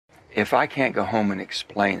If I can't go home and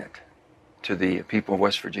explain it to the people of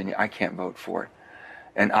West Virginia, I can't vote for it.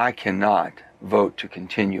 And I cannot vote to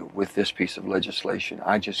continue with this piece of legislation.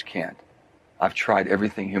 I just can't. I've tried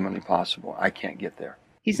everything humanly possible. I can't get there.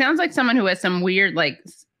 He sounds like someone who has some weird,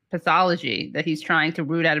 pathology that he's trying to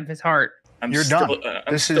root out of his heart. You're done.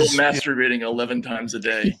 I'm still masturbating 11 times a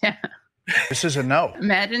day. Yeah. This is a no.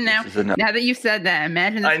 Imagine now that you've said that,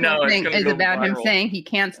 imagine this whole thing is about him saying he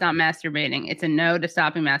can't stop masturbating. It's a no to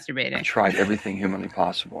stopping masturbating. I tried everything humanly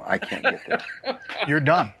possible. I can't get there. You're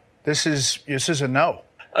done. This is a no.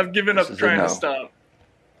 I've given up trying to stop.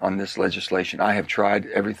 On this legislation, I have tried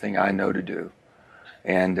everything I know to do.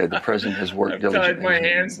 And the president has worked diligently.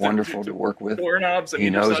 It's wonderful to work with. He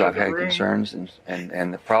knows I've had concerns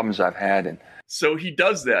and the problems I've had. And so he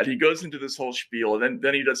does that. He goes into this whole spiel, and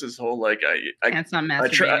then he does this whole I can't stop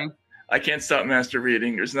masturbating. I can't stop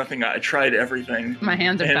masturbating. There's nothing. I tried everything. My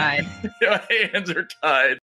hands are tied. My hands are tied.